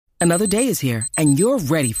Another day is here, and you're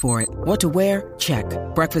ready for it. What to wear? Check.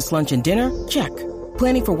 Breakfast, lunch, and dinner? Check.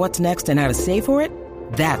 Planning for what's next and how to save for it?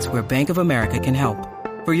 That's where Bank of America can help.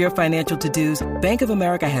 For your financial to-dos, Bank of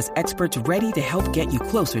America has experts ready to help get you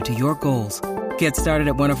closer to your goals. Get started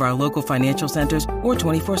at one of our local financial centers or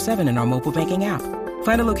 24/7 in our mobile banking app.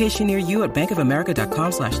 Find a location near you at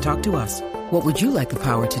bankofamerica.com/talktous. What would you like the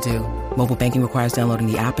power to do? Mobile banking requires downloading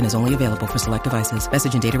the app and is only available for select devices.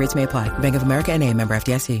 Message and data rates may apply. Bank of America N.A., member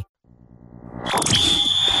FDIC.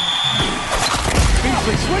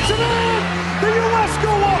 Beasley swings it in! The U.S.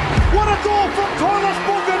 go up! What a goal from Carlos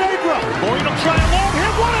Bocanegra! Lloyd will try a long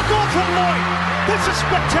hit. What a goal from Lloyd! This is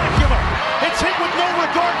spectacular! It's hit with no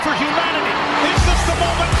regard for humanity. Is this the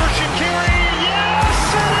moment for Shaqiri? Yes,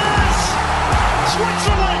 it is!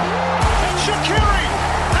 Switzerland and Shaqiri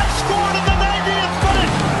have scored in the 90th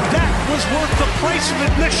minute. That was worth the price of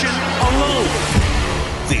admission alone.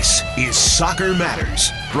 This is Soccer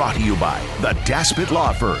Matters, brought to you by the Daspit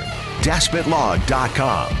Law Firm,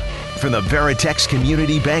 DaspitLaw.com. From the Veritex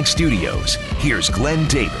Community Bank Studios, here's Glenn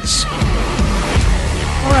Davis. All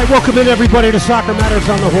right, welcome in everybody to Soccer Matters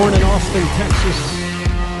on the Horn in Austin, Texas.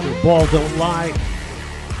 The ball don't lie.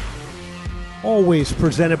 Always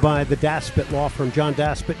presented by the Daspit Law Firm, John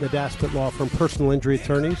Daspit and the Daspit Law Firm, personal injury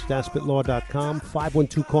attorneys, DaspitLaw.com.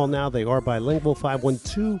 512 call now. They are bilingual.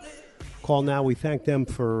 512 call now. We thank them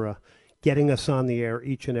for getting us on the air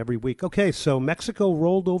each and every week. Okay, so Mexico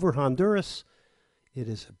rolled over Honduras. It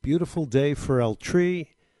is a beautiful day for El Tri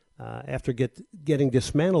after getting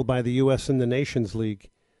dismantled by the U.S. in the Nations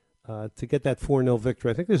League to get that 4-0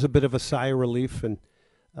 victory. I think there's a bit of a sigh of relief, and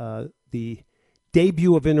the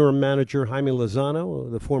debut of interim manager Jaime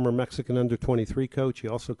Lozano, the former Mexican under-23 coach. He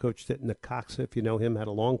also coached at Necaxa, if you know him, had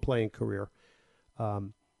a long playing career.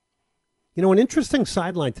 An interesting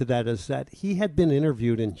sideline to that is that he had been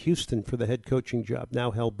interviewed in Houston for the head coaching job,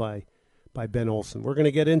 now held by Ben Olsen. We're going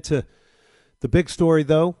to get into the big story,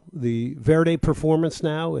 though, the Verde performance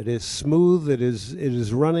now. It is smooth. It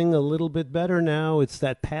is running a little bit better now. It's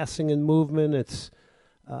that passing and movement. It's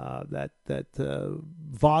that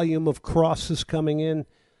volume of crosses coming in.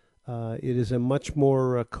 It is a much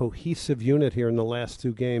more cohesive unit here in the last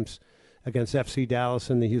two games against FC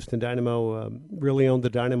Dallas and the Houston Dynamo. Really owned the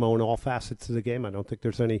Dynamo in all facets of the game. I don't think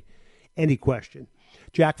there's any question.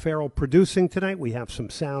 Jack Farrell producing tonight. We have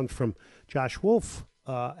some sound from Josh Wolf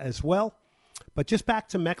as well. But just back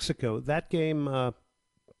to Mexico, that game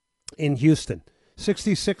in Houston,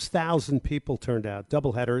 66,000 people turned out.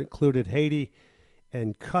 Doubleheader included Haiti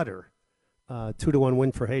and Qatar. 2-1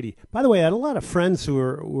 win for Haiti. By the way, I had a lot of friends who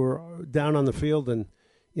were down on the field and,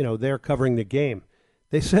 they're covering the game.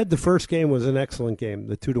 They said the first game was an excellent game,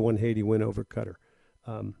 the 2-1 Haiti win over Qatar.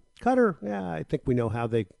 Qatar, I think we know how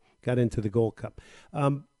they got into the Gold Cup.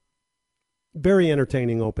 Very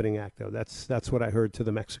entertaining opening act, though. That's what I heard to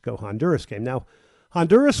the Mexico-Honduras game. Now,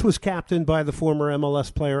 Honduras was captained by the former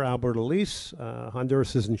MLS player Albert Elise.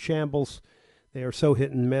 Honduras is in shambles. They are so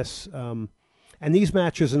hit and miss. And these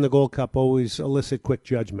matches in the Gold Cup always elicit quick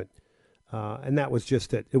judgment. And that was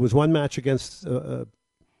just it. It was one match against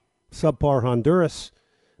subpar Honduras.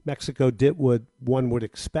 Mexico did what one would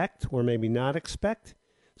expect or maybe not expect.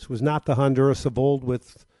 This was not the Honduras of old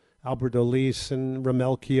with Albert Elise and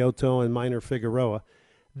Ramel Kyoto and Miner Figueroa.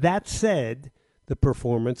 That said, the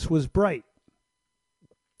performance was bright.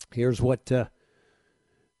 Here's what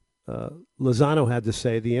Lozano had to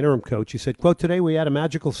say, the interim coach. He said, quote, "Today we had a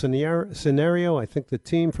magical scenario. I think the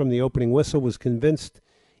team from the opening whistle was convinced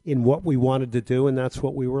in what we wanted to do, and that's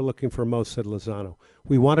what we were looking for most," said Lozano.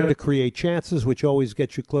 "We wanted to create chances, which always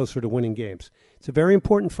get you closer to winning games. It's a very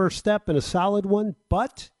important first step and a solid one,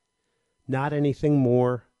 but not anything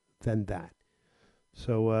more than that."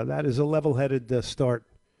 So that is a level-headed start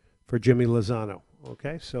for Jimmy Lozano.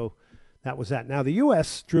 Okay, so that was that. Now, the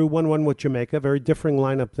U.S. drew 1-1 with Jamaica, very differing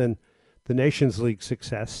lineup than the Nations League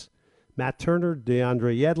success. Matt Turner,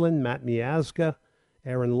 DeAndre Yedlin, Matt Miazga,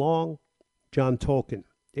 Aaron Long, John Tolkien,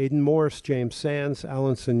 Aiden Morris, James Sands,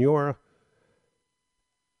 Alan Senora,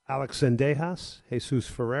 Alex Sendejas, Jesus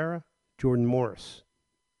Ferreira, Jordan Morris.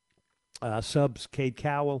 Subs, Cade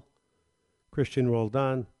Cowell, Christian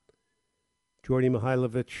Roldan, Jordy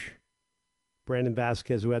Mihailovic, Brandon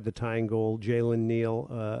Vasquez, who had the tying goal, Jalen Neal,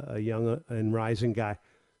 a young and rising guy.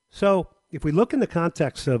 So if we look in the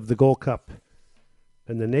context of the Gold Cup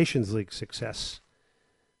and the Nations League success,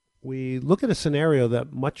 we look at a scenario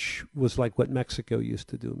that much was like what Mexico used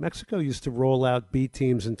to do. Mexico used to roll out B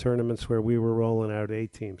teams in tournaments where we were rolling out A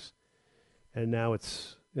teams. And now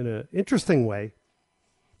it's, in an interesting way,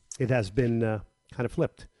 it has been kind of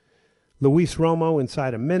flipped. Luis Romo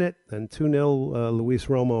inside a minute, then 2-0. Luis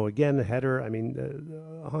Romo again, a header. I mean,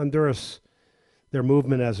 Honduras, their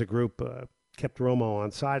movement as a group kept Romo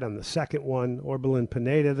onside on the second one. Orbelin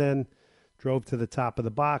Pineda then drove to the top of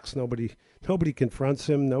the box. Nobody confronts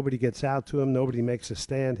him. Nobody gets out to him. Nobody makes a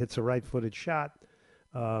stand, hits a right-footed shot.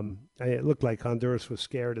 It looked like Honduras was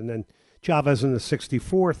scared. And then Chavez in the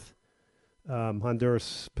 64th.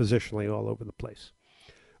 Honduras positionally all over the place.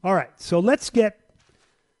 All right, so let's get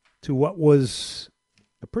to what was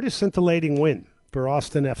a pretty scintillating win for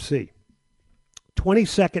Austin FC.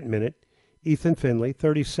 22nd minute, Ethan Finley.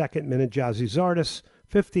 32nd minute, Jazzy Zardes.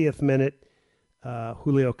 50th minute,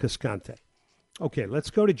 Julio Cascante. Okay, let's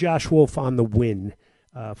go to Josh Wolf on the win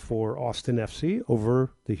for Austin FC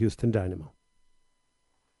over the Houston Dynamo.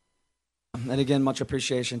 And again, much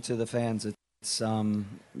appreciation to the fans. It's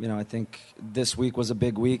I think this week was a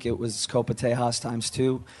big week. It was Copa Tejas times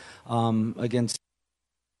 2 against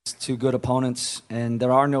 2 good opponents, and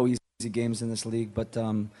there are no easy games in this league. But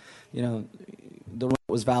the win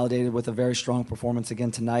was validated with a very strong performance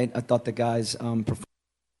again tonight. I thought the guys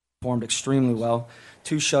performed extremely well.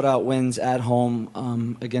 2 shutout wins at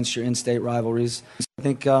home against your in-state rivalries. I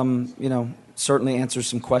think certainly answers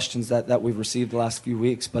some questions that we've received the last few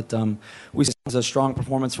weeks. But we saw a strong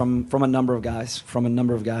performance from a number of guys,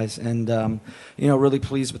 and really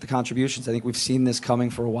pleased with the contributions. I think we've seen this coming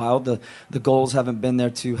for a while. The goals haven't been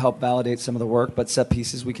there to help validate some of the work, but set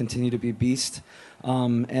pieces we continue to be beast.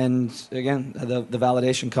 And again, the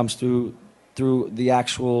validation comes through the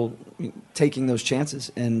actual taking those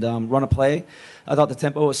chances and run a play. I thought the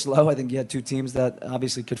tempo was slow. I think you had 2 teams that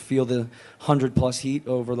obviously could feel the 100-plus heat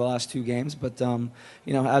over the last 2 games. But,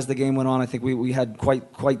 as the game went on, I think we had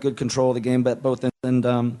quite good control of the game at both ends,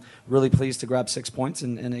 and really pleased to grab 6 points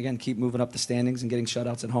and, again, keep moving up the standings and getting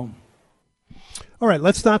shutouts at home. All right,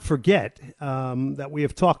 let's not forget that we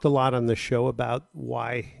have talked a lot on this show about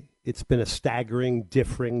why it's been a staggering,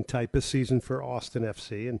 differing type of season for Austin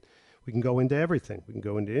FC, and we can go into everything. We can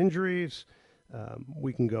go into injuries.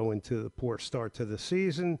 We can go into the poor start to the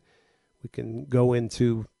season. We can go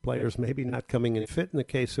into players maybe not coming in fit in the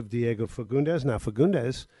case of Diego Fagundes. Now,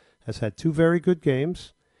 Fagundes has had 2 very good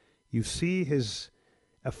games. You see his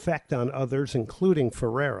effect on others, including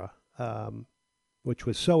Ferreira, which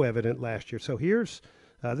was so evident last year. So here's,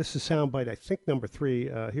 this is soundbite, I think, number 3.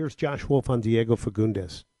 Here's Josh Wolf on Diego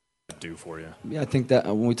Fagundes. Do for you? Yeah, I think that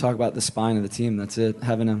when we talk about the spine of the team, that's it.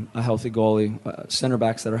 Having a healthy goalie, center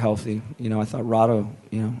backs that are healthy. I thought Rado,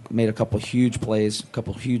 made a couple huge plays, a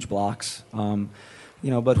couple huge blocks.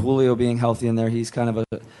 But Julio being healthy in there, he's kind of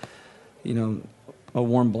a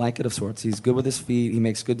warm blanket of sorts. He's good with his feet. He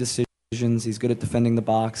makes good decisions. He's good at defending the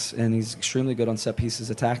box, and he's extremely good on set pieces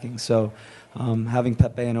attacking. So having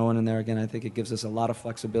Pepe and Owen in there again, I think it gives us a lot of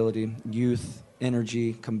flexibility, youth,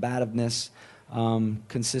 energy, combativeness.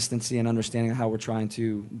 Consistency and understanding how we're trying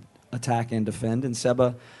to attack and defend. And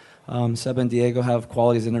Seba and Diego have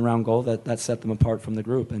qualities in and around goal that set them apart from the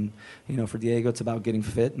group. And, for Diego, it's about getting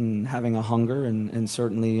fit and having a hunger and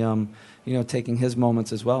certainly, taking his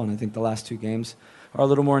moments as well. And I think the last 2 games are a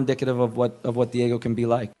little more indicative of what Diego can be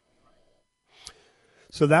like.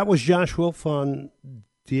 So that was Josh Wolf on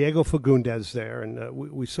Diego Fagundes there, and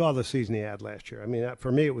we saw the season he had last year. I mean,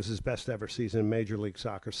 for me, it was his best ever season in Major League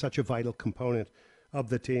Soccer. Such a vital component of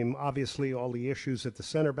the team. Obviously, all the issues at the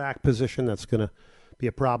center back position, that's going to be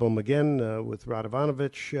a problem again with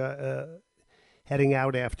Radovanovic heading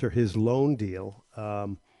out after his loan deal.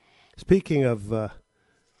 Speaking of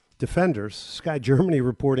defenders, Sky Germany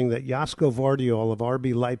reporting that Josko Vardiol of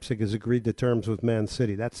RB Leipzig has agreed to terms with Man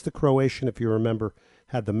City. That's the Croatian, if you remember,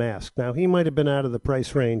 had the mask. Now, he might have been out of the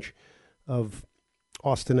price range of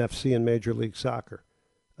Austin FC in Major League Soccer.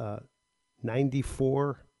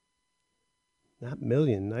 94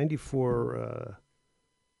 million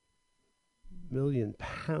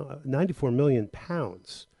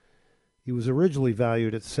pounds. He was originally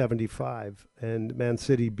valued at 75, and Man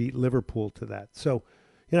City beat Liverpool to that. So,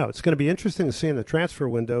 it's going to be interesting to see in the transfer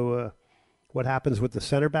window what happens with the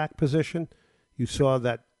center back position. You saw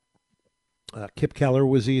that Kip Keller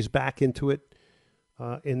was eased back into it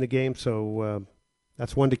in the game, so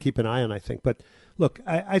that's one to keep an eye on, I think. But look,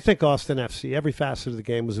 I think Austin FC, every facet of the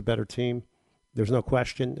game was a better team. There's no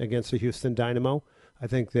question against the Houston Dynamo. I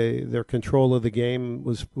think their control of the game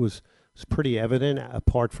was pretty evident,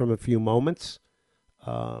 apart from a few moments.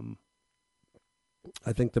 I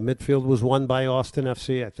think the midfield was won by Austin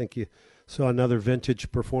FC. I think you saw another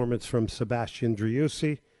vintage performance from Sebastian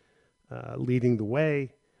Driussi leading the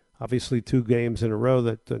way. Obviously, 2 games in a row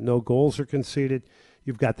that no goals are conceded.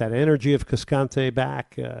 You've got that energy of Cascante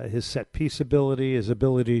back, his set-piece ability, his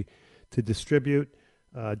ability to distribute.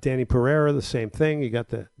 Danny Pereira, the same thing. You got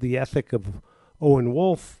the ethic of Owen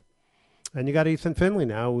Wolf. And you got Ethan Finley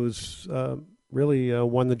now, who's really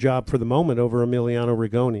won the job for the moment over Emiliano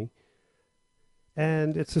Rigoni.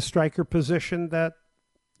 And it's a striker position that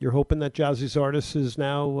you're hoping that Gyasi Zardes is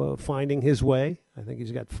now finding his way. I think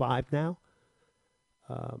he's got 5 now.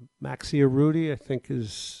 Maxi Arudi, I think,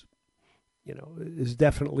 is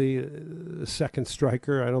definitely a second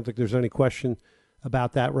striker. I don't think there's any question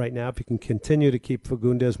about that right now, if you can continue to keep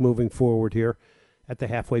Fagundes moving forward here at the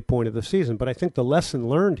halfway point of the season. But I think the lesson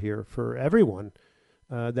learned here for everyone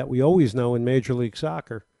that we always know in Major League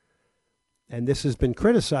Soccer, and this has been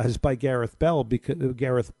criticized by Gareth Bale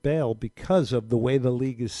because of the way the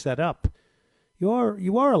league is set up, you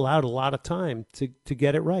are allowed a lot of time to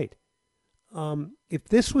get it right. If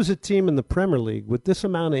this was a team in the Premier League with this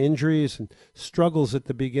amount of injuries and struggles at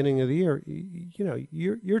the beginning of the year,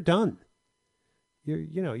 you're done.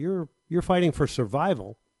 You're fighting for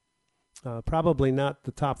survival. Probably not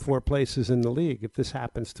the top 4 places in the league if this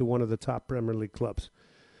happens to one of the top Premier League clubs.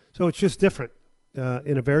 So it's just different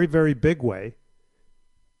in a very, very big way.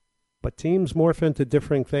 But teams morph into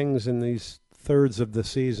differing things in these thirds of the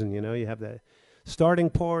season. You have the starting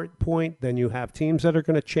point, then you have teams that are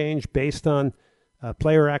going to change based on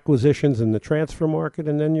player acquisitions in the transfer market,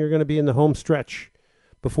 and then you're going to be in the home stretch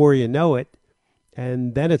before you know it.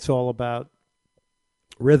 And then it's all about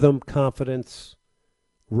rhythm, confidence,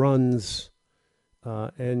 runs,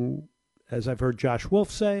 and as I've heard Josh Wolf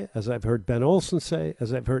say, as I've heard Ben Olsen say,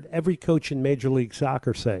 as I've heard every coach in Major League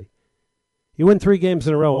Soccer say, you win 3 games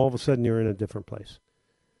in a row, all of a sudden you're in a different place.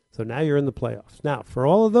 So now you're in the playoffs. Now, for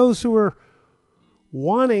all of those who are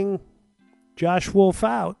wanting Josh Wolf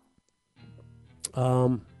out,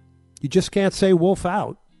 you just can't say Wolf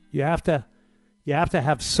out. You have to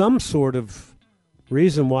have some sort of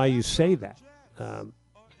reason why you say that.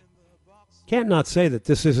 Can't not say that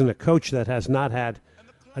this isn't a coach that has not had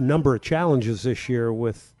a number of challenges this year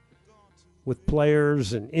with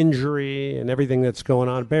players and injury and everything that's going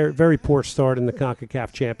on. Very, very poor start in the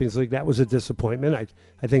CONCACAF Champions League. That was a disappointment.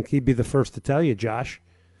 I think he'd be the first to tell you, Josh.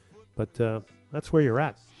 But that's where you're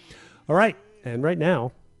at. All right, and right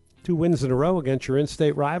now, 2 wins in a row against your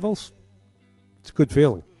in-state rivals. It's a good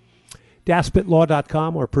feeling.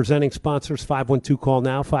 DaspitLaw.com, our presenting sponsors,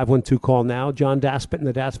 512-CALL-NOW, 512-CALL-NOW. John Daspit and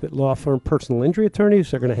the Daspit Law Firm, personal injury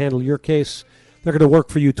attorneys. They're going to handle your case. They're going to work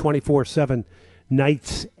for you 24/7,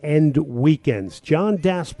 nights and weekends. John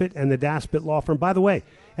Daspit and the Daspit Law Firm. By the way,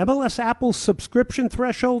 MLS Apple's subscription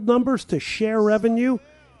threshold numbers to share revenue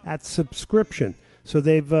at subscription. So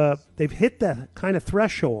they've hit the kind of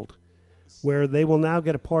threshold where they will now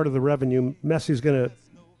get a part of the revenue. Messi's going to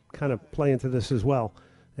kind of play into this as well.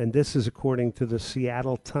 And this is according to the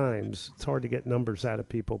Seattle Times. It's hard to get numbers out of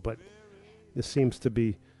people, but this seems to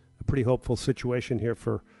be a pretty hopeful situation here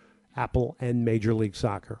for Apple and Major League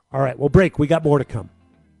Soccer. All right, we'll break. We got more to come.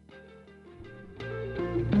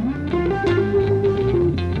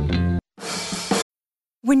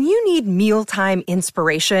 When you need mealtime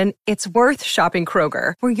inspiration, it's worth shopping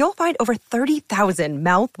Kroger, where you'll find over 30,000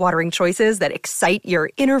 mouth-watering choices that excite your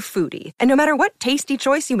inner foodie. And no matter what tasty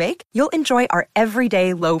choice you make, you'll enjoy our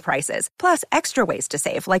everyday low prices, plus extra ways to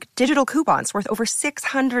save, like digital coupons worth over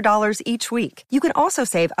 $600 each week. You can also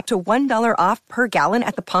save up to $1 off per gallon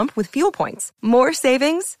at the pump with fuel points. More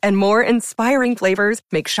savings and more inspiring flavors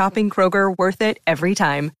make shopping Kroger worth it every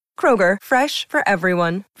time. Kroger, fresh for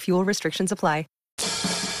everyone. Fuel restrictions apply.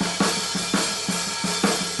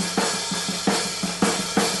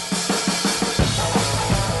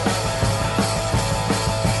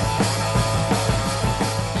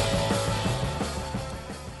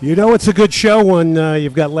 You know it's a good show when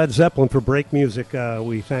you've got Led Zeppelin for break music.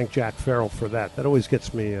 We thank Jack Farrell for that. That always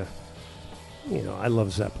gets me, I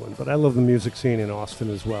love Zeppelin, but I love the music scene in Austin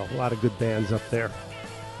as well. A lot of good bands up there.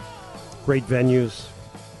 Great venues,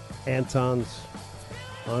 Antons,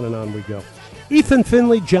 on and on we go. Ethan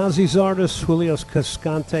Finley, Gyasi Zardes, Julio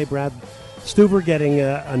Cascante, Brad Stuver getting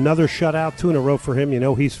another shutout, 2 in a row for him. You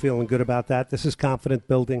know he's feeling good about that. This is confident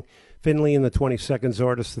building. Finley in the 22nd,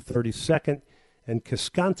 Zardes the 32nd. And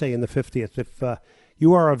Cascante in the 50th. If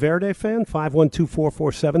you are a Verde fan,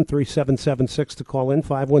 512-447-3776 to call in.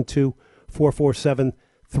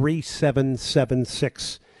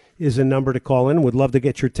 512-447-3776 is a number to call in. Would love to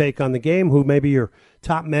get your take on the game, who maybe your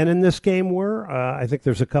top men in this game were. I think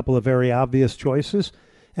there's a couple of very obvious choices.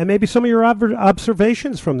 And maybe some of your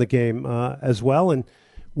observations from the game as well, and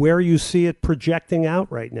where you see it projecting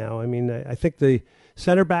out right now. I mean, I think the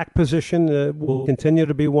center back position will continue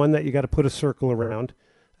to be one that you got to put a circle around.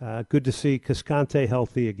 Good to see Cascante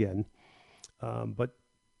healthy again. But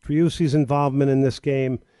Triusi's involvement in this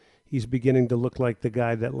game, he's beginning to look like the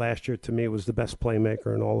guy that last year to me was the best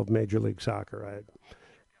playmaker in all of Major League Soccer.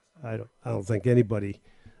 I don't think anybody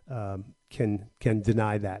can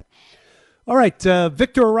deny that. All right,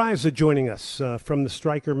 Victor Ariza joining us from the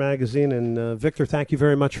Striker magazine. And Victor, thank you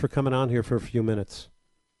very much for coming on here for a few minutes.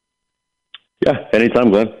 Yeah, anytime,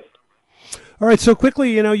 Glenn. All right, so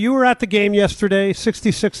quickly, you were at the game yesterday,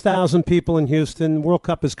 66,000 people in Houston. World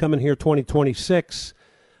Cup is coming here 2026.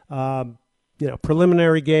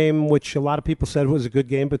 Preliminary game, which a lot of people said was a good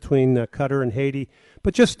game between Qatar and Haiti.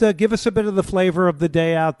 But just give us a bit of the flavor of the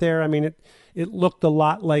day out there. I mean, it looked a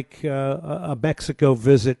lot like a Mexico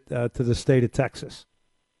visit to the state of Texas.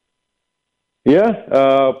 Yeah,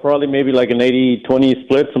 probably maybe like an 80-20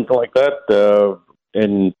 split, something like that.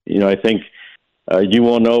 I think you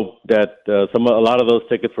will know that a lot of those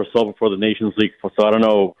tickets were sold before the Nations League. So I don't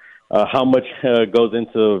know how much goes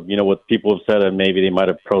into, what people have said, and maybe they might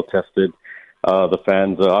have protested the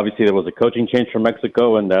fans. Obviously, there was a coaching change for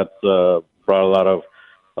Mexico, and that's brought a lot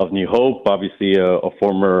of new hope. Obviously, a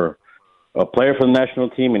former player for the national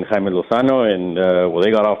team in Jaime Lozano, and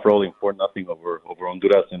they got off rolling 4-0 over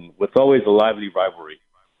Honduras, and what's always a lively rivalry.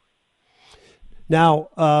 Now,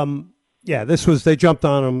 they jumped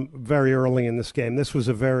on them very early in this game. This was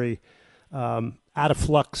a very out of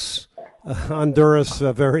flux Honduras,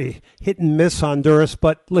 a very hit and miss Honduras.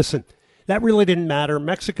 But listen, that really didn't matter.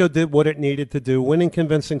 Mexico did what it needed to do, win in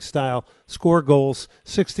convincing style, score goals,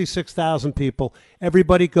 66,000 people.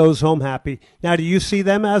 Everybody goes home happy. Now, do you see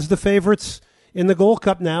them as the favorites in the Gold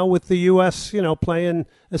Cup now with the U.S., playing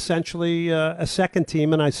essentially a second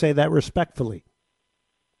team, and I say that respectfully?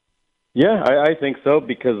 Yeah, I think so,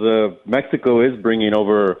 because Mexico is bringing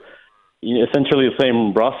over essentially the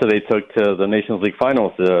same roster they took to the Nations League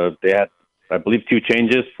finals. They had, I believe, 2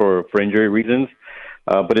 changes for injury reasons.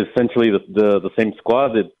 But essentially the same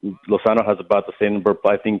squad. Lozano has about the same number,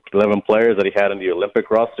 I think, 11 players that he had in the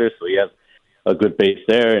Olympic roster, so he has a good base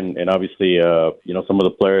there. And obviously, some of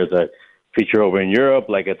the players that feature over in Europe,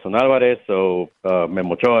 like Edson Alvarez, so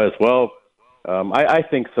Memo Ochoa as well. I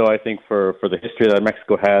think so. I think for the history that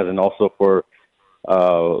Mexico has, and also for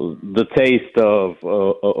the taste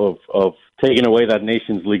of taking away that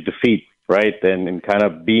Nations League defeat, right, and kind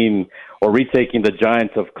of being or retaking the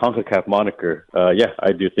Giants of CONCACAF moniker.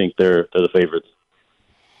 I do think they're the favorites.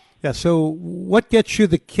 Yeah, so what gets you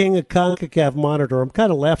the king of CONCACAF monitor? I'm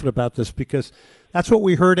kind of laughing about this because that's what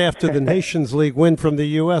we heard after the Nations League win from the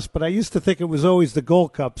U.S., but I used to think it was always the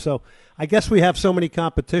Gold Cup. So I guess we have so many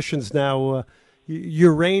competitions now.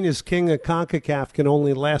 Your reign as king of CONCACAF can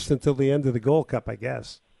only last until the end of the Gold Cup, I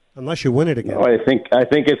guess, unless you win it again. No, I think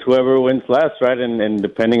it's whoever wins last, right? And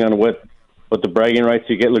depending on what the bragging rights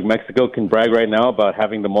you get, look, Mexico can brag right now about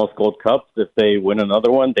having the most Gold Cups. If they win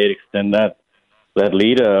another one, they'd extend that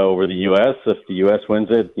lead over the U.S. If the U.S. wins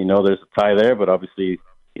it, there's a tie there. But obviously,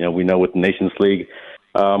 we know with the Nations League.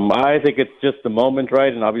 I think it's just the moment,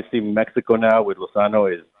 right? And obviously Mexico now with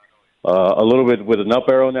Lozano is a little bit with an up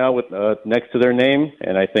arrow now with next to their name.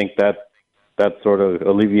 And I think that sort of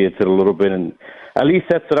alleviates it a little bit and at least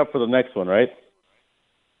sets it up for the next one, right?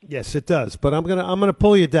 Yes, it does. But I'm gonna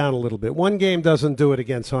pull you down a little bit. One game doesn't do it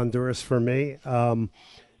against Honduras for me.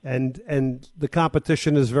 And the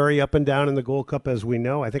competition is very up and down in the Gold Cup, as we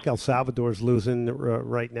know. I think El Salvador's losing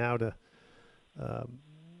right now to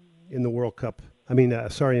in the World Cup. In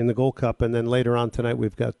the Gold Cup. And then later on tonight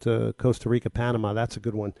we've got Costa Rica, Panama. That's a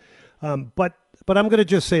good one. But I'm going to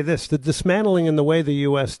just say this: the dismantling and the way the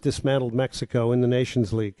U.S. dismantled Mexico in the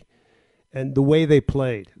Nations League, and the way they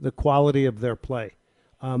played, the quality of their play.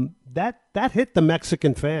 That hit the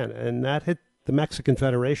Mexican fan, and that hit the Mexican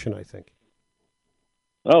Federation, I think.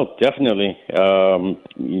 Oh, definitely.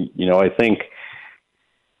 I think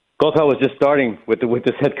Goldhall was just starting with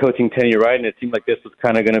this head coaching tenure, right? And it seemed like this was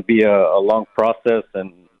kind of going to be a long process.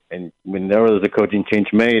 And when there was a coaching change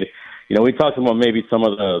made, we talked about maybe some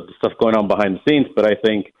of the stuff going on behind the scenes, but I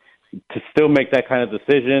think to still make that kind of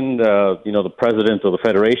decision, the president of the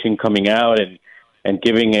federation coming out and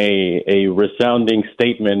giving a resounding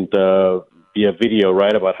statement via video,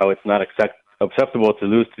 right, about how it's not acceptable to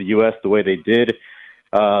lose to the U.S. the way they did,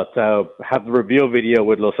 to have the reveal video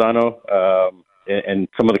with Lozano and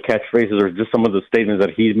some of the catchphrases or just some of the statements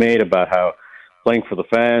that he's made about how playing for the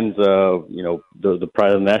fans, the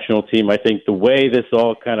pride of the national team. I think the way this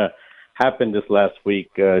all kind of happened this last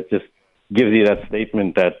week just gives you that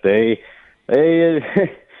statement that they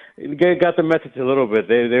got the message a little bit.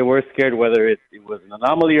 They were scared whether it was an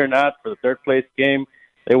anomaly or not for the third place game.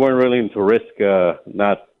 They weren't willing to risk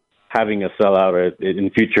not having a sellout in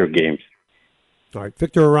future games. All right,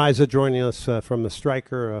 Victor Ariza joining us from the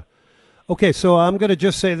Striker, Okay, so I'm going to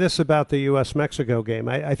just say this about the U.S.-Mexico game.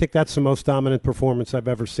 I think that's the most dominant performance I've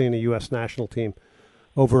ever seen a U.S. national team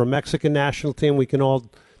over a Mexican national team. We can all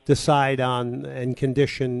decide on and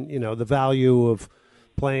condition, the value of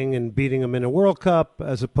playing and beating them in a World Cup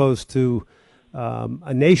as opposed to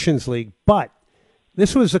a Nations League. But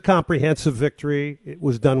this was a comprehensive victory. It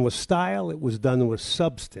was done with style. It was done with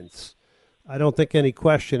substance. I don't think any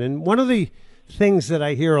question. And one of the things that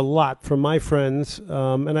I hear a lot from my friends,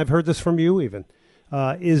 and I've heard this from you even,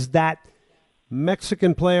 is that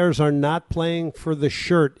Mexican players are not playing for the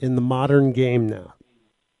shirt in the modern game now.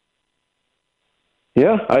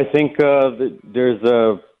 Yeah, I think there's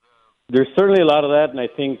certainly a lot of that, and I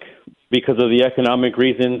think because of the economic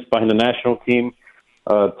reasons behind the national team,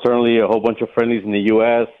 certainly a whole bunch of friendlies in the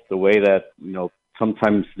U.S., the way that,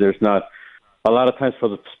 sometimes there's not a lot of times for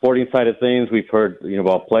the sporting side of things. We've heard,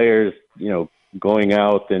 about players, going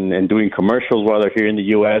out and doing commercials while they're here in the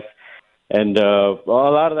U.S., and a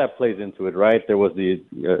lot of that plays into it, right? There was the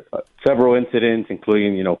several incidents,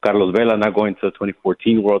 including, Carlos Vela not going to the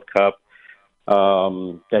 2014 World Cup.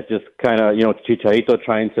 That just kind of, Chicharito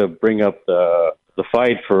trying to bring up the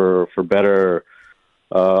fight for better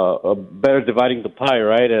dividing the pie,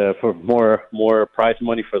 right? For more prize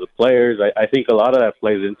money for the players. I think a lot of that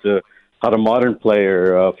plays into how the modern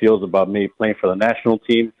player feels about maybe playing for the national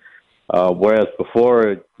team. Whereas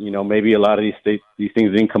before, maybe a lot of these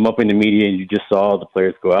things didn't come up in the media, and you just saw the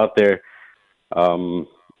players go out there.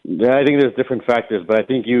 I think there's different factors, but I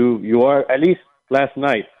think you are, at least last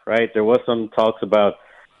night, right? There was some talks about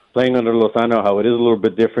playing under Lozano, how it is a little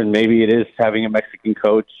bit different. Maybe it is having a Mexican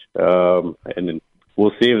coach, and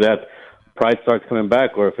we'll see if that pride starts coming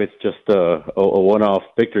back, or if it's just a one-off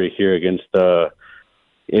victory here against an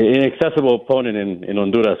inaccessible opponent in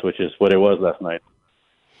Honduras, which is what it was last night.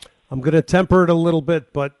 I'm going to temper it a little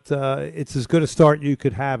bit, but it's as good a start you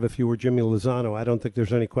could have if you were Jimmy Lozano. I don't think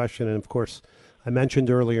there's any question. And, of course, I mentioned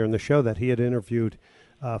earlier in the show that he had interviewed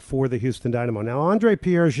for the Houston Dynamo. Now, Andre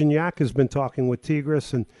Pierre-Gignac has been talking with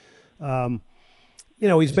Tigres, and,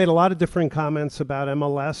 he's made a lot of different comments about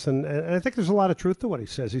MLS, and I think there's a lot of truth to what he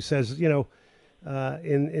says. He says, in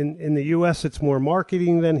the U.S. it's more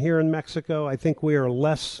marketing than here in Mexico. I think we are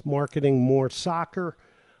less marketing, more soccer.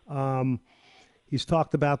 He's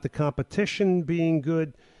talked about the competition being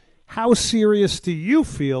good. How serious do you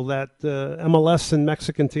feel that MLS and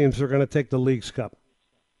Mexican teams are going to take the Leagues Cup?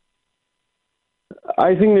 I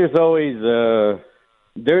think there's always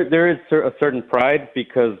there is a certain pride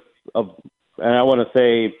because of, and I want to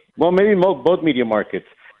say, well, maybe both media markets.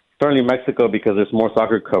 Certainly Mexico because there's more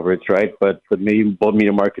soccer coverage, right? But maybe both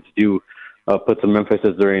media markets do put some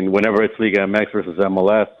emphasis during whenever it's Liga MX versus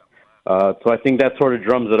MLS. So I think that sort of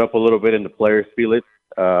drums it up a little bit, and the players feel it.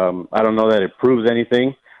 I don't know that it proves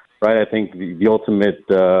anything, right? I think the ultimate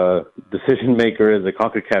decision maker is the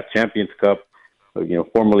CONCACAF Champions Cup,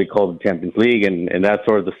 formerly called the Champions League, and that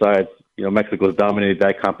sort of decides. Mexico's dominated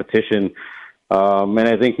that competition, and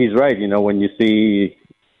I think he's right. When you see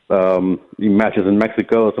matches in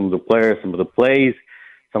Mexico, some of the players, some of the plays,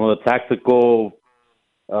 some of the tactical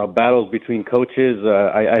battles between coaches,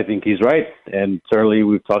 I think he's right. And certainly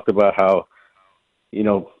we've talked about how,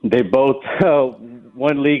 they both,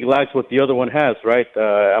 one league lacks what the other one has, right?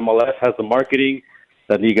 MLS has the marketing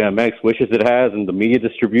that Liga MX wishes it has and the media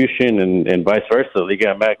distribution and vice versa. Liga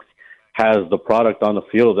MX has the product on the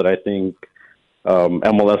field that I think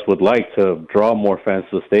MLS would like to draw more fans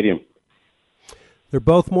to the stadium. They're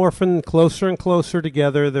both morphing closer and closer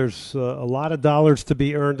together. There's a lot of dollars to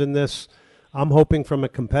be earned in this. I'm hoping from a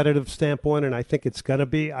competitive standpoint, and I think it's going to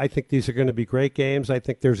be. I think these are going to be great games. I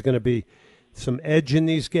think there's going to be some edge in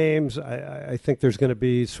these games. I think there's going to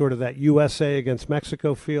be sort of that USA against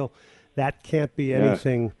Mexico feel. That can't be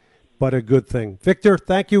anything but a good thing. Victor,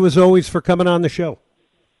 thank you as always for coming on the show.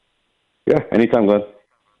 Yeah, anytime, Glenn.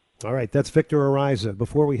 All right, that's Victor Ariza.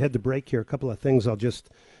 Before we head to break here, a couple of things I'll just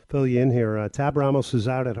fill you in here. Tab Ramos is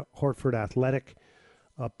out at Hartford Athletic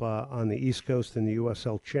up on the East Coast in the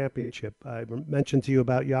USL Championship. I mentioned to you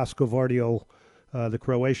about Josko Vardiol, the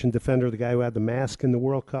Croatian defender, the guy who had the mask in the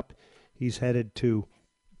World Cup. He's headed to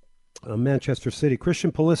Manchester City.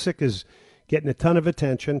 Christian Pulisic is getting a ton of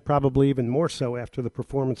attention, probably even more so after the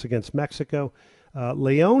performance against Mexico.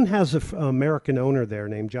 Leon has an American owner there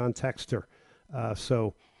named John Texter.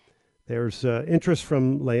 So there's interest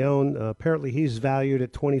from Leon. Apparently he's valued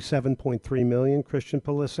at $27.3 million, Christian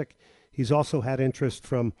Pulisic. He's also had interest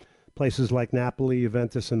from places like Napoli,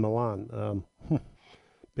 Juventus, and Milan.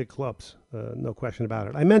 Big clubs, no question about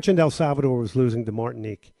it. I mentioned El Salvador was losing to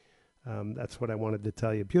Martinique. That's what I wanted to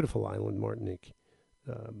tell you. Beautiful island, Martinique.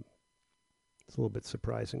 It's a little bit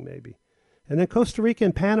surprising, maybe. And then Costa Rica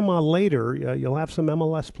and Panama later. You'll have some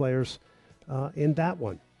MLS players in that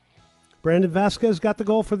one. Brandon Vasquez got the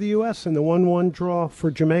goal for the U.S. and the 1-1 draw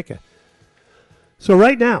for Jamaica. So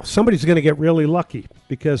right now, somebody's going to get really lucky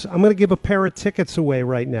because I'm going to give a pair of tickets away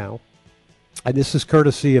right now. And this is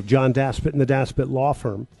courtesy of John Daspit and the Daspit Law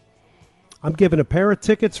Firm. I'm giving a pair of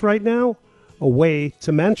tickets right now away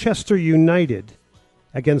to Manchester United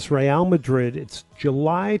against Real Madrid. It's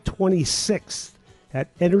July 26th at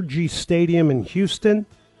Energy Stadium in Houston.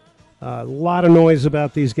 A lot of noise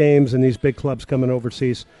about these games and these big clubs coming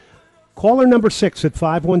overseas. Caller number 6 at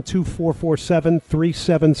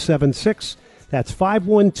 512-447-3776. That's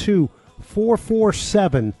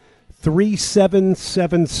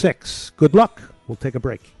 512-447-3776. Good luck. We'll take a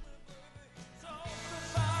break.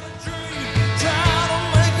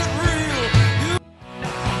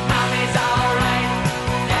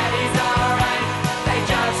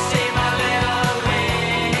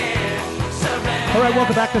 All right,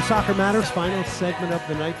 welcome back to Soccer Matters, final segment of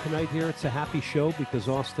the night tonight here. It's a happy show because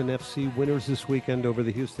Austin FC winners this weekend over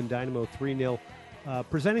the Houston Dynamo 3-0.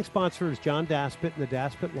 Presenting sponsor is John Daspit and the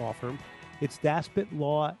Daspit Law Firm. It's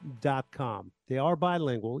DaspitLaw.com. They are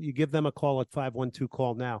bilingual. You give them a call at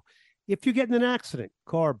 512-CALL-NOW. If you get in an accident,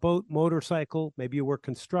 car, boat, motorcycle, maybe you work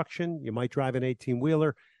construction, you might drive an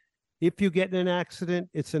 18-wheeler. If you get in an accident,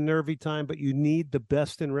 it's a nervy time, but you need the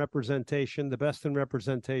best in representation. The best in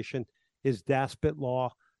representation is Daspit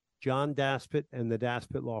Law, John Daspit, and the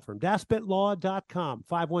Daspit Law Firm. DaspitLaw.com.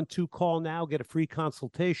 512-CALL-NOW. Get a free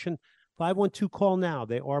consultation. 512-CALL-NOW.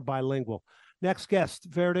 They are bilingual. Next guest,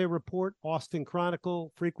 Verde Report, Austin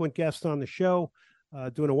Chronicle, frequent guest on the show,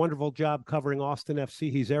 doing a wonderful job covering Austin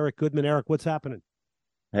FC. He's Eric Goodman. Eric, what's happening?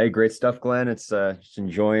 Hey, great stuff, Glenn. It's just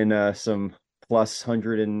enjoying some plus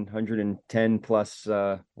 100 and 110 plus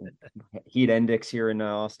heat index here in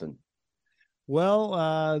Austin.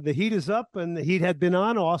 Well, the heat is up, and the heat had been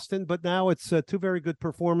on Austin, but now it's two very good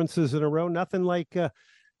performances in a row. Nothing like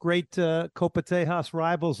great Copa Tejas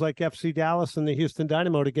rivals like FC Dallas and the Houston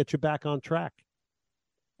Dynamo to get you back on track.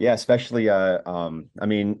 Yeah, especially, I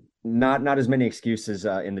mean, not as many excuses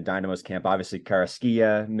in the Dynamo's camp. Obviously,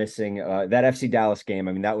 Carrasquilla missing that FC Dallas game.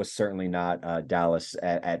 I mean, that was certainly not Dallas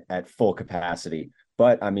at full capacity.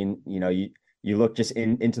 But, I mean, you know, you look just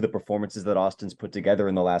into the performances that Austin's put together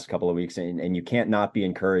in the last couple of weeks, and you can't not be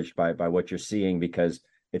encouraged by what you're seeing, because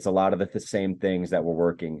it's a lot of the same things that were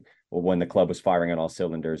working when the club was firing on all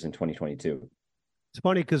cylinders in 2022. It's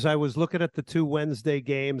funny because I was looking at the two Wednesday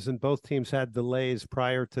games, and both teams had delays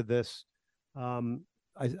prior to this.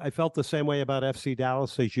 I felt the same way about FC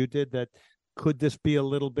Dallas as you did, that could this be a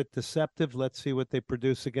little bit deceptive? Let's see what they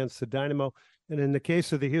produce against the Dynamo. And in the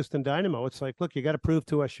case of the Houston Dynamo, it's like, look, you got to prove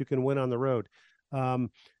to us you can win on the road.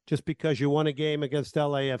 Just because you won a game against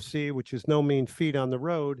LAFC, which is no mean feat on the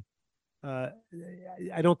road, I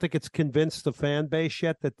don't think it's convinced the fan base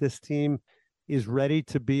yet that this team is ready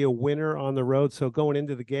to be a winner on the road. So going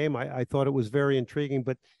into the game, I thought it was very intriguing.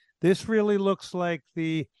 But this really looks like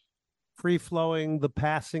the free-flowing, the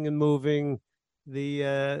passing and moving,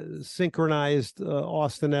 the synchronized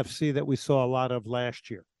Austin FC that we saw a lot of last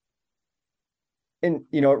year. And,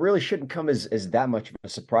 you know, it really shouldn't come as that much of a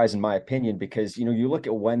surprise, in my opinion, because, you know, you look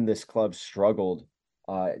at when this club struggled,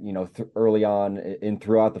 you know, early on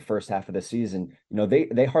throughout the first half of the season, you know,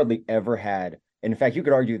 they hardly ever had. And in fact, you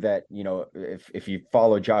could argue that, you know, if you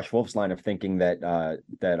follow Josh Wolf's line of thinking that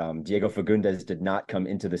Diego Fagundes did not come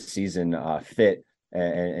into the season fit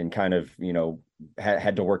and kind of, you know,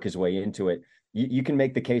 had to work his way into it, you can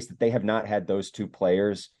make the case that they have not had those two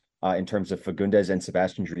players in terms of Fagundes and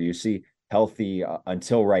Sebastian Driussi healthy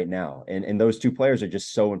until right now. And those two players are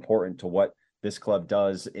just so important to what this club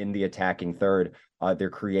does in the attacking third. They're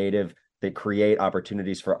creative. They create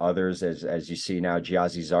opportunities for others, as you see now,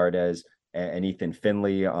 Giazzi Zardes and Ethan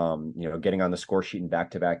Finley, you know, getting on the score sheet in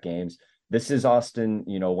back-to-back games. This is Austin,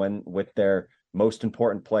 you know, when with their most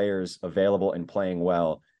important players available and playing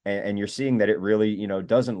well. And you're seeing that it really, you know,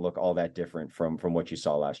 doesn't look all that different from what you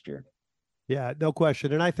saw last year. Yeah, no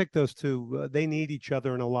question. And I think those two, they need each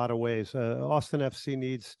other in a lot of ways. Austin FC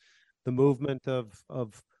needs the movement of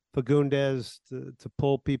Fagundes to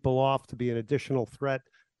pull people off, to be an additional threat.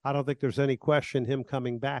 I don't think there's any question him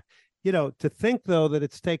coming back. You know, to think, though, that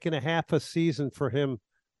it's taken a half a season for him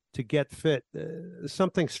to get fit,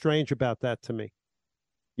 something strange about that to me.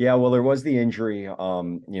 Yeah, well, there was the injury, you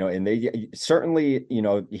know, and they certainly, you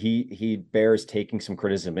know, he bears taking some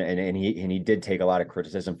criticism, and he did take a lot of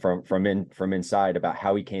criticism from inside about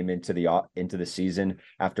how he came into the season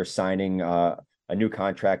after signing a new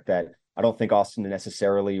contract that I don't think Austin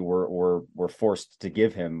necessarily were forced to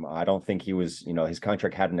give him. I don't think he was, his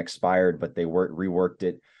contract hadn't expired, but they reworked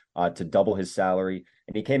it to double his salary.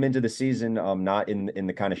 And he came into the season not in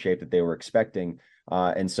the kind of shape that they were expecting.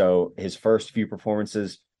 And so his first few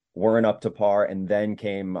performances weren't up to par. And then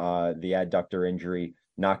came the adductor injury,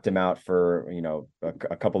 knocked him out for,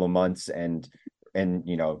 a couple of months. And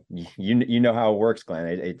you know how it works,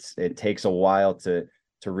 Glenn. It takes a while to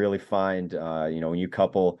really find, when you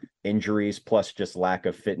couple injuries plus just lack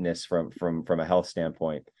of fitness from a health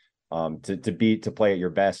standpoint, to play at your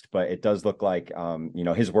best. But it does look like,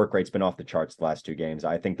 his work rate's been off the charts the last two games.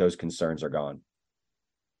 I think those concerns are gone.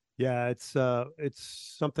 Yeah, it's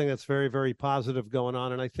something that's very, very positive going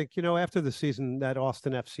on. And I think, after the season that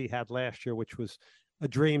Austin FC had last year, which was a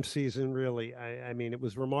dream season, really, I mean, it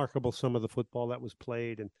was remarkable, some of the football that was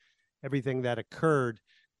played and everything that occurred.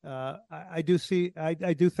 I do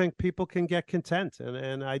think people can get content,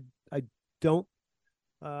 and I don't,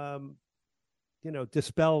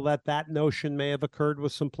 dispel that notion may have occurred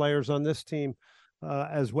with some players on this team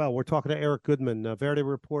as well. We're talking to Eric Goodman, Verity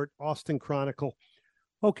Report, Austin Chronicle.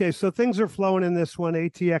 Okay, so things are flowing in this one.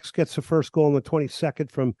 ATX gets the first goal in the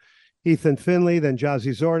 22nd from Ethan Finley. Then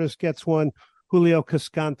Jazzy Zardes gets one. Julio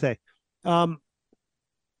Cascante.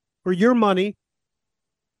 For your money,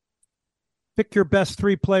 pick your best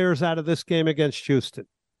three players out of this game against Houston.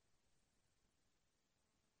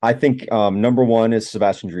 I think number one is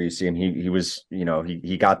Sebastian Driussi, and he was,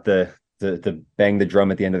 he got the bang the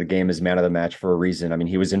drum at the end of the game as man of the match for a reason. I mean,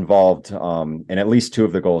 he was involved in at least two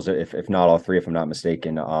of the goals, if not all three, if I'm not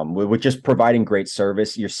mistaken, with just providing great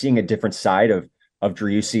service. You're seeing a different side of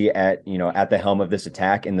Driussi at the helm of this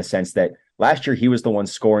attack, in the sense that last year he was the one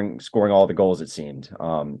scoring all the goals, it seemed.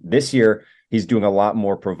 This year he's doing a lot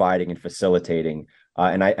more providing and facilitating,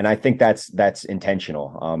 and I think that's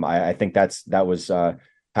intentional. I think that was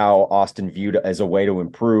how Austin viewed as a way to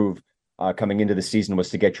improve coming into the season, was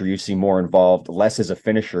to get Driussi more involved, less as a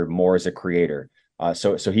finisher, more as a creator.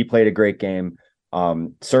 So he played a great game.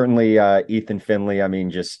 Certainly Ethan Finley, I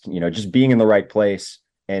mean, just being in the right place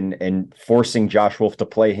and forcing Josh Wolf to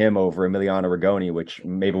play him over Emiliano Rigoni, which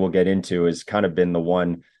maybe we'll get into, has kind of been the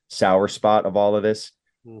one sour spot of all of this.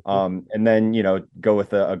 Mm-hmm. And then, go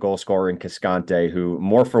with a goal scorer in Cascante, who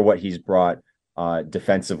more for what he's brought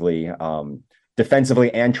defensively and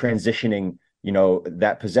transitioning,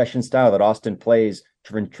 that possession style that Austin plays,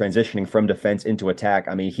 transitioning from defense into attack.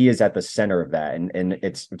 I mean, he is at the center of that. And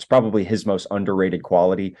it's probably his most underrated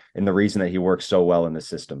quality, and the reason that he works so well in the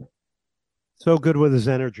system. So good with his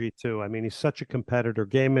energy too. I mean, he's such a competitor,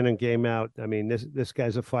 game in and game out. I mean, this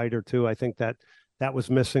guy's a fighter too. I think that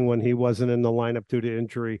was missing when he wasn't in the lineup due to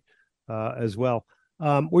injury as well.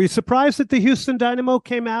 Were you surprised that the Houston Dynamo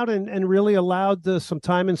came out and really allowed some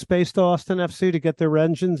time and space to Austin FC to get their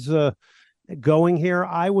engines going here?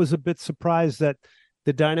 I was a bit surprised that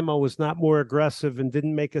the Dynamo was not more aggressive and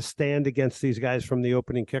didn't make a stand against these guys from the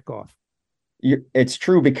opening kickoff. It's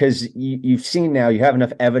true, because you've seen now, you have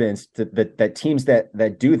enough evidence that teams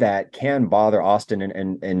that do that can bother Austin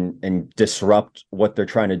and disrupt what they're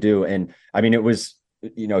trying to do. And I mean, it was,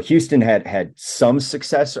 Houston had some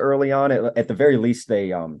success early on. At the very least,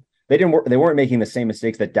 they weren't making the same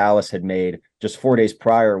mistakes that Dallas had made just 4 days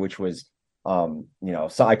prior, which was, so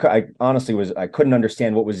I honestly I couldn't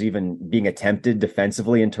understand what was even being attempted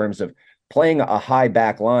defensively in terms of playing a high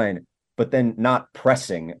back line, but then not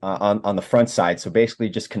pressing on the front side. So basically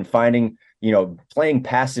just confining, playing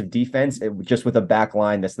passive defense just with a back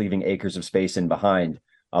line that's leaving acres of space in behind,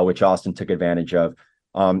 which Austin took advantage of.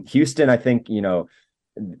 Houston, I think,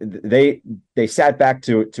 they sat back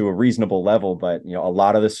to a reasonable level, but, a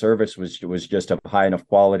lot of the service was just of high enough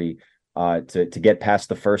quality to get past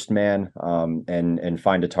the first man and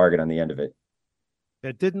find a target on the end of it.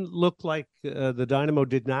 It didn't look like the Dynamo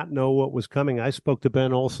did not know what was coming. I spoke to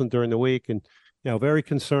Ben Olsen during the week, and very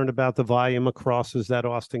concerned about the volume of crosses that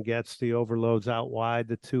Austin gets, the overloads out wide,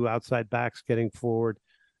 the two outside backs getting forward.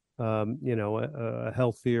 A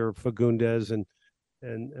healthier Fagundes and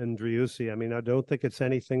Driussi. I mean, I don't think it's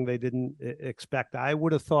anything they didn't expect. I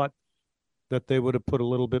would have thought that they would have put a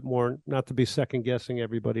little bit more, not to be second guessing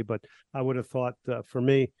everybody, but I would have thought for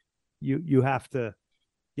me, you have to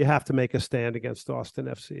make a stand against Austin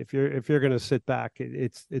FC. If you're going to sit back,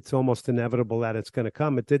 it's almost inevitable that it's going to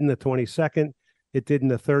come. It did in the 22nd. It did in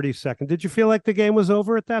the 32nd. Did you feel like the game was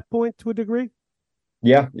over at that point to a degree?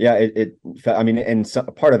 Yeah. I mean, and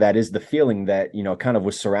part of that is the feeling that, kind of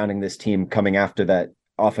was surrounding this team coming off of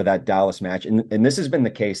that Dallas match. And this has been the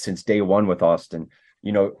case since day one with Austin.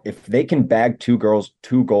 If they can bag two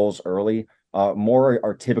goals early, more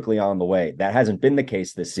are typically on the way. That hasn't been the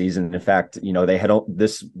case this season. In fact, they had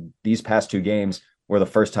these past two games were the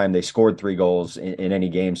first time they scored 3 goals in any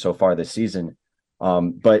game so far this season.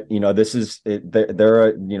 But this is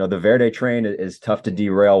the Verde train is tough to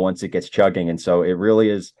derail once it gets chugging, and so it really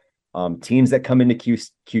is. Teams that come into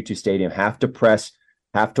Q2 Stadium have to press,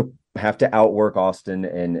 have to outwork Austin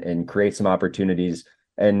and create some opportunities.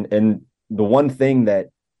 And the one thing that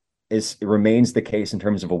remains the case in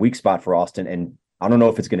terms of a weak spot for Austin, and I don't know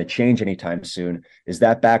if it's going to change anytime soon, is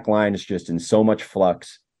that back line is just in so much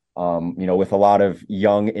flux. With a lot of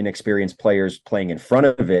young, inexperienced players playing in front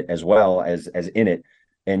of it as well as in it.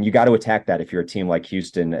 And you got to attack that if you're a team like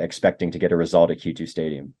Houston expecting to get a result at Q2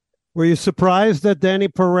 Stadium. Were you surprised that Danny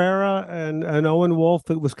Pereira and Owen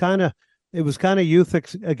Wolff? It was kind of youth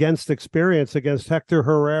against experience against Hector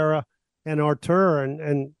Herrera and Artur,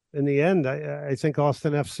 and in the end, I think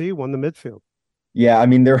Austin FC won the midfield. Yeah, I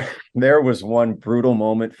mean there was one brutal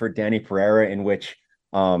moment for Danny Pereira in which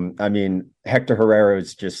Hector Herrera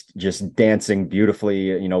is just dancing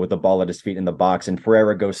beautifully, with the ball at his feet in the box, and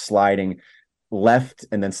Pereira goes sliding left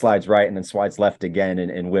and then slides right and then slides left again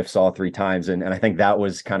and whiffs all 3 times. And I think that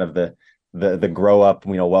was kind of the grow up,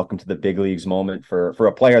 welcome to the big leagues moment for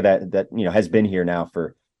a player that has been here now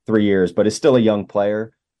for 3 years, but is still a young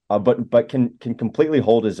player, but can completely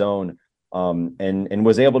hold his own, and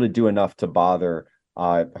was able to do enough to bother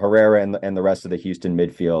Herrera and the rest of the Houston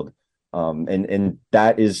midfield. And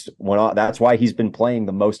that's why he's been playing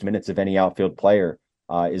the most minutes of any outfield player,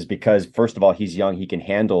 is because, first of all, he's young, he can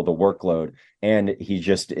handle the workload, and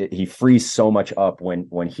he frees so much up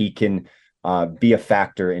when he can be a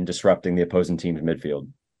factor in disrupting the opposing team's midfield.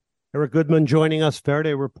 Eric Goodman joining us,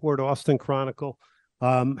 Verde Report, Austin Chronicle.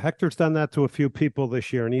 Hector's done that to a few people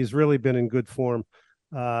this year, and he's really been in good form,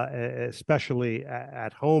 especially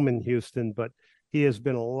at home in Houston, but he has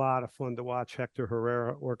been a lot of fun to watch. Hector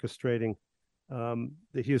Herrera orchestrating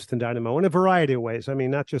the Houston Dynamo in a variety of ways. I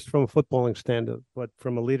mean, not just from a footballing standpoint, but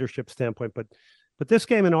from a leadership standpoint. But this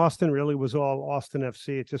game in Austin really was all Austin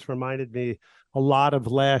FC. It just reminded me a lot of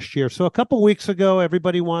last year. So a couple of weeks ago,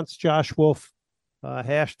 everybody wants Josh Wolff,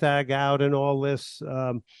 hashtag out and all this.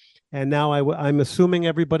 And now I'm assuming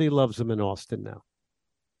everybody loves him in Austin now.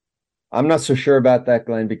 I'm not so sure about that,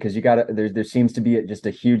 Glenn, because there seems to be just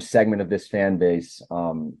a huge segment of this fan base,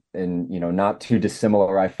 and not too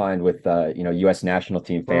dissimilar, I find, with U.S. national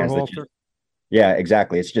team fans. Yeah,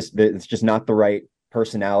 exactly. It's just not the right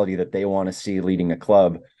personality that they want to see leading a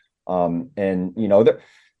club, and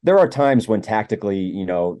there are times when tactically,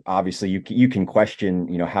 obviously you can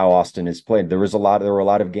question, how Austin has played. There were a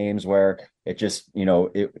lot of games where it just,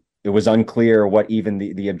 it was unclear what even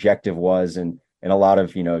the objective was, and a lot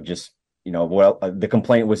of the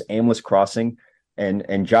complaint was aimless crossing,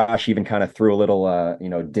 and Josh even kind of threw a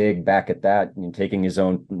little dig back at that, and taking his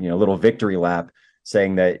own little victory lap,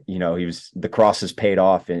 saying that the crosses paid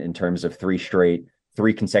off in terms of 3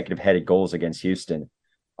 consecutive headed goals against Houston.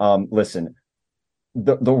 Listen,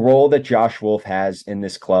 the role that Josh Wolff has in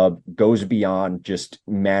this club goes beyond just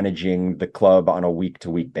managing the club on a week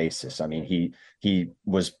to week basis. I mean, he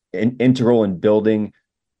was integral in building,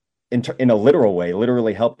 in a literal way,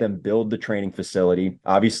 literally helped them build the training facility.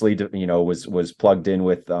 Obviously, was plugged in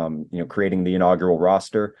with creating the inaugural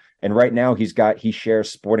roster, and right now he shares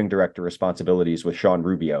sporting director responsibilities with Sean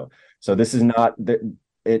Rubio. So this is not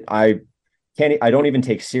I don't even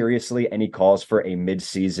take seriously any calls for a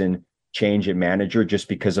mid-season change in manager just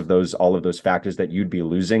because of all of those factors that you'd be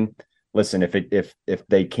losing. Listen, if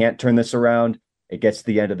they can't turn this around, it gets to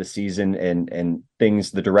the end of the season and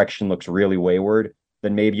the direction looks really wayward,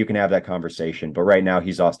 then maybe you can have that conversation. But right now,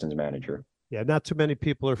 he's Austin's manager. Yeah, not too many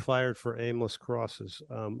people are fired for aimless crosses.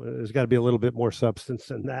 There's got to be a little bit more substance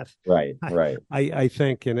than that. Right. I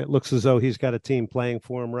think, and it looks as though he's got a team playing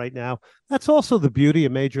for him right now. That's also the beauty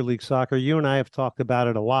of Major League Soccer. You and I have talked about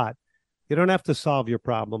it a lot. You don't have to solve your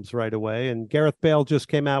problems right away. And Gareth Bale just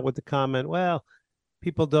came out with the comment, well,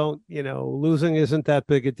 people don't, losing isn't that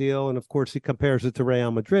big a deal. And of course, he compares it to Real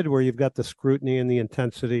Madrid, where you've got the scrutiny and the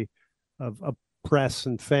intensity of press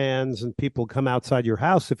and fans, and people come outside your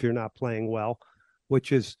house if you're not playing well,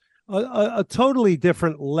 which is a totally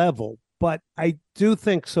different level. But I do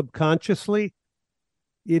think subconsciously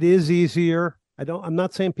it is easier. I'm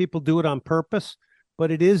not saying people do it on purpose,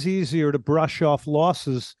 but it is easier to brush off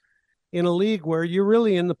losses in a league where you're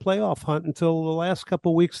really in the playoff hunt until the last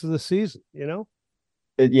couple of weeks of the season,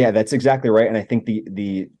 Yeah, that's exactly right. And I think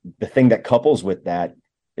the thing that couples with that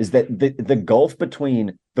is that the gulf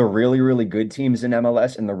between the really, really good teams in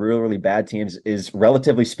MLS and the really, really bad teams is,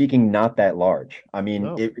 relatively speaking, not that large. I mean,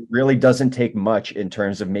 It really doesn't take much in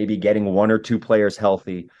terms of maybe getting 1 or 2 players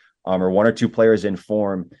healthy, or one or two players in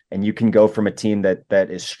form, and you can go from a team that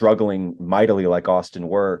is struggling mightily like Austin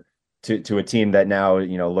were to a team that now,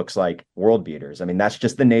 looks like world beaters. I mean, that's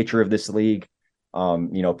just the nature of this league.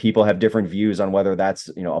 People have different views on whether that's,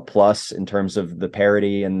 a plus in terms of the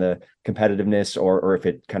parity and the competitiveness, or if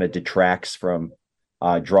it kind of detracts from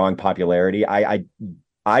drawing popularity.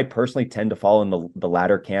 I personally tend to fall in the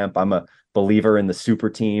latter camp. I'm a believer in the super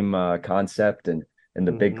team concept and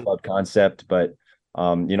the big club concept, but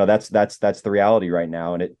that's the reality right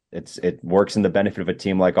now, and it works in the benefit of a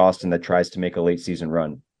team like Austin that tries to make a late season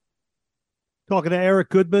run. Talking to Eric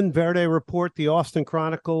Goodman, Verde Report, the Austin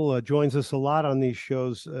Chronicle, joins us a lot on these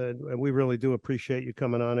shows, and we really do appreciate you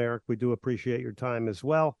coming on, Eric. We do appreciate your time as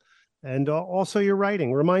well, and also your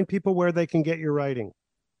writing. Remind people where they can get your writing.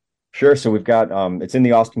 Sure. So we've got it's in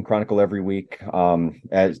the Austin Chronicle every week under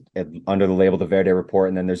the label The Verde Report,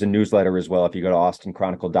 and then there's a newsletter as well. If you go to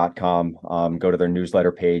austinchronicle.com, go to their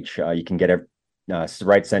newsletter page, you can get it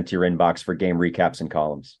right sent to your inbox for game recaps and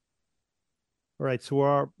columns. All right.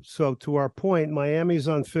 So to our point, Miami's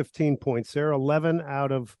on 15 points. They're 11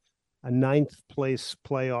 out of a 9th place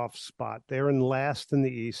playoff spot. They're in last in the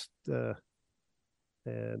East.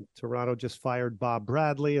 And Toronto just fired Bob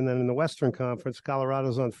Bradley. And then in the Western Conference,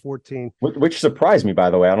 Colorado's on 14. Which surprised me, by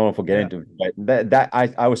the way. I don't know if we'll get into it, but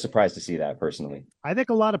I was surprised to see that personally. I think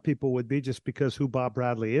a lot of people would be, just because who Bob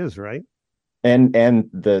Bradley is, right? And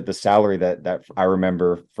the salary that I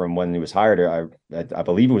remember from when he was hired, I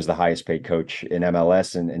believe it was the highest paid coach in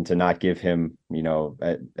MLS, and to not give him,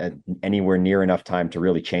 at anywhere near enough time to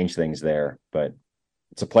really change things there. But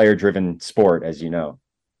it's a player driven sport, as you know.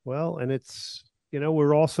 Well, and it's,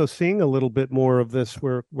 we're also seeing a little bit more of this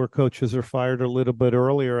where coaches are fired a little bit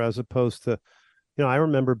earlier, as opposed to, I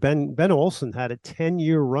remember Ben Olsen had a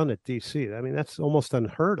 10-year run at DC. I mean, that's almost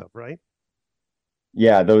unheard of, right?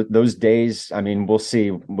 Yeah, those days. I mean, we'll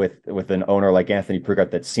see with an owner like Anthony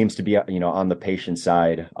Pruitt that seems to be, on the patient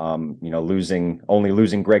side. Losing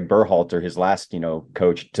Greg Berhalter, his last,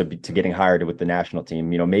 coach, to getting hired with the national team.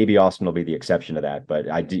 Maybe Austin will be the exception to that, but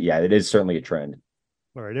it is certainly a trend.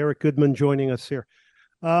 All right, Eric Goodman joining us here.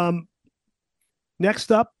 Next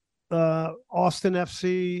up, Austin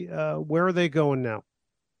FC. Where are they going now?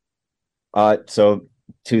 So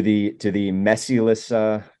to the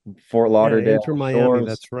Messi-less Fort Lauderdale, Inter Miami.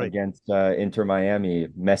 That's right, against Inter Miami,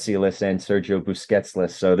 Messi-less and Sergio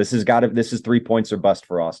Busquets-less. So this is 3 points or bust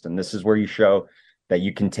for Austin. This is where you show that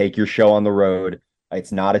you can take your show on the road.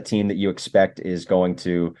 It's not a team that you expect is going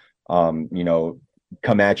to,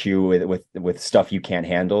 come at you with stuff you can't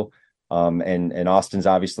handle. And Austin's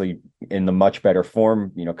obviously in the much better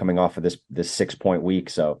form, coming off of this 6-point week.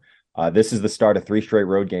 So this is the start of 3 straight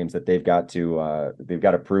road games that they've got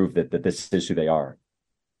to prove that this is who they are.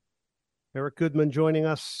 Eric Goodman joining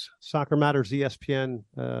us, Soccer Matters, ESPN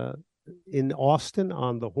in Austin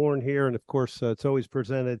on the Horn here. And of course, it's always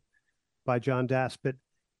presented by John Daspit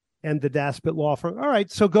and the Daspit Law Firm. All right.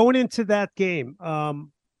 So going into that game,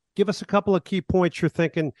 give us a couple of key points you're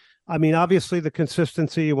thinking. I mean, obviously the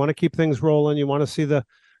consistency, you want to keep things rolling. You want to see the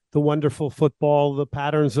wonderful football, the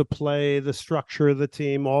patterns of play, the structure of the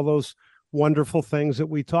team, all those wonderful things that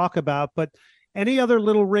we talk about. But any other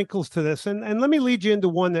little wrinkles to this? And let me lead you into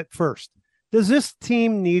one at first. Does this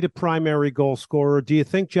team need a primary goal scorer? Do you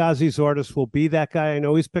think Gyasi Zardes will be that guy? I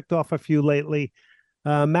know he's picked off a few lately.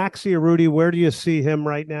 Maxi Urruti, where do you see him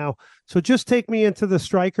right now? So just take me into the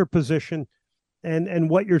striker position and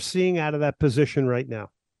what you're seeing out of that position right now.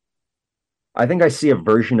 I think I see a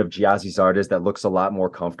version of Gyasi Zardes that looks a lot more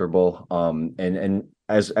comfortable. And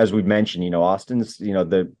as we've mentioned, Austin's,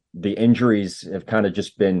 the injuries have kind of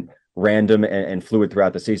just been random and fluid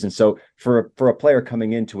throughout the season. So for a player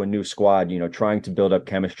coming into a new squad, trying to build up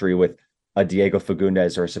chemistry with a Diego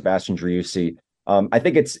Fagundes or a Sebastian Driussi, I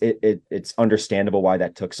think it's understandable why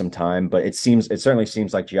that took some time, but it certainly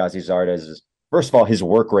seems like Gyasi Zardes is, first of all, his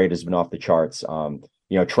work rate has been off the charts.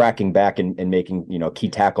 Tracking back and making key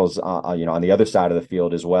tackles on the other side of the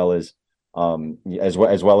field, as well as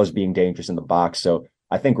being dangerous in the box. So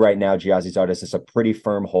I think right now Gyasi Zardes is a pretty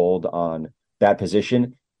firm hold on that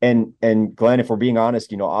position. And Glenn, if we're being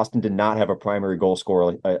honest, Austin did not have a primary goal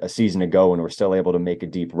scorer a season ago, and we're still able to make a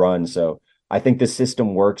deep run. So I think the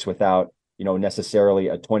system works without necessarily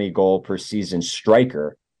a 20-goal per season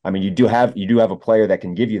striker. I mean, you do have a player that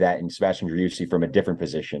can give you that in Sebastian Driussi from a different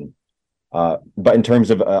position. But in terms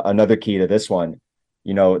of another key to this one,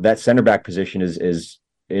 that center back position is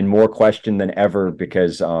in more question than ever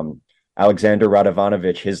because Alexander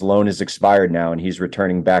Radovanovic, his loan is expired now, and he's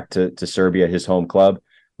returning back to Serbia, his home club,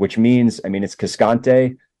 which means, it's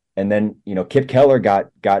Cascante, And then, Kip Keller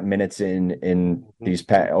got minutes in these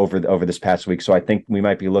over this past week. So I think we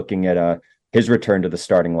might be looking at his return to the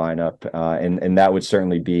starting lineup. And that would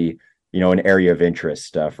certainly be, an area of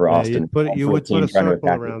interest for Austin. You would put a circle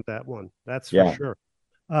around that one. That's for sure.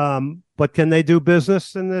 But can they do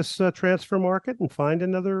business in this transfer market and find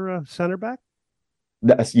another center back?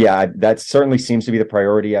 That certainly seems to be the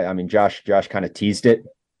priority. I mean, Josh kind of teased it.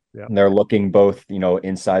 Yeah. They're looking both,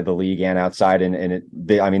 inside the league and outside, and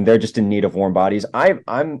they're just in need of warm bodies.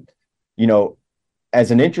 I'm,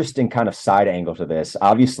 as an interesting kind of side angle to this,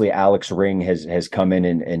 obviously Alex Ring has come in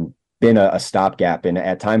and been a stopgap, and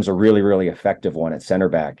at times a really, really effective one at center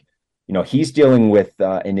back. He's dealing with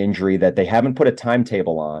an injury that they haven't put a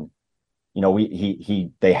timetable on.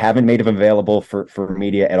 They haven't made him available for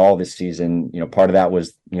media at all this season. Part of that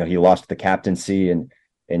was, he lost the captaincy and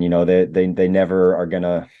they never are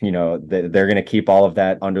gonna, they're gonna keep all of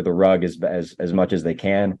that under the rug as much as they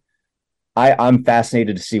can. I'm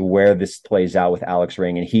fascinated to see where this plays out with Alex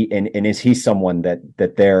Ring, and is he someone that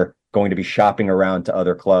they're going to be shopping around to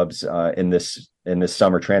other clubs in this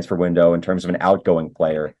summer transfer window in terms of an outgoing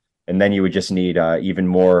player, and then you would just need even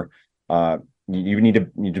more. You need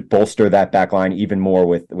to bolster that back line even more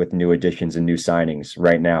with new additions and new signings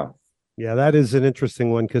right now. Yeah, that is an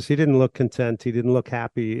interesting one because he didn't look content. He didn't look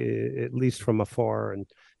happy, at least from afar, and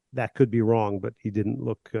that could be wrong, but he didn't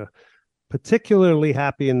look particularly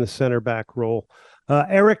happy in the center back role.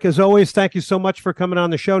 Eric, as always, thank you so much for coming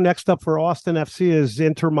on the show. Next up for Austin FC is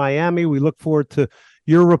Inter Miami. We look forward to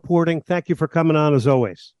your reporting. Thank you for coming on, as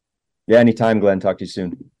always. Yeah, anytime, Glenn. Talk to you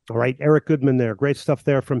soon. All right, Eric Goodman there. Great stuff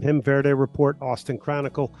there from him. Verde Report, Austin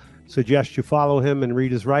Chronicle. Suggest you follow him and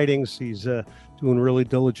read his writings. He's doing really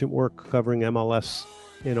diligent work covering MLS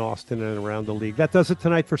in Austin and around the league. That does it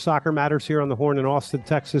tonight for Soccer Matters here on the Horn in Austin,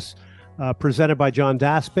 Texas, presented by John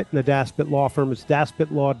Daspit and the Daspit Law Firm. It's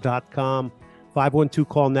daspitlaw.com. 512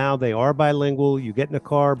 call now. They are bilingual. You get in a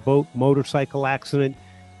car, boat, motorcycle accident,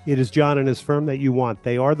 it is John and his firm that you want.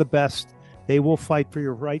 They are the best. They will fight for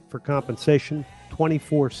your right for compensation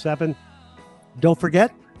 24/7. Don't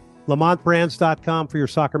forget, LamontBrands.com for your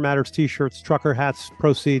Soccer Matters t-shirts, trucker hats,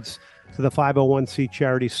 proceeds to the 501c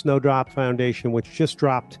charity Snowdrop Foundation, which just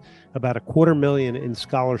dropped about $250,000 in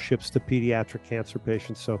scholarships to pediatric cancer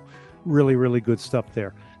patients. So really, really good stuff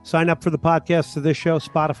there. Sign up for the podcast of this show,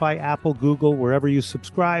 Spotify, Apple, Google, wherever you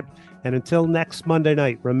subscribe. And until next Monday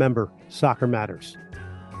night, remember, Soccer Matters.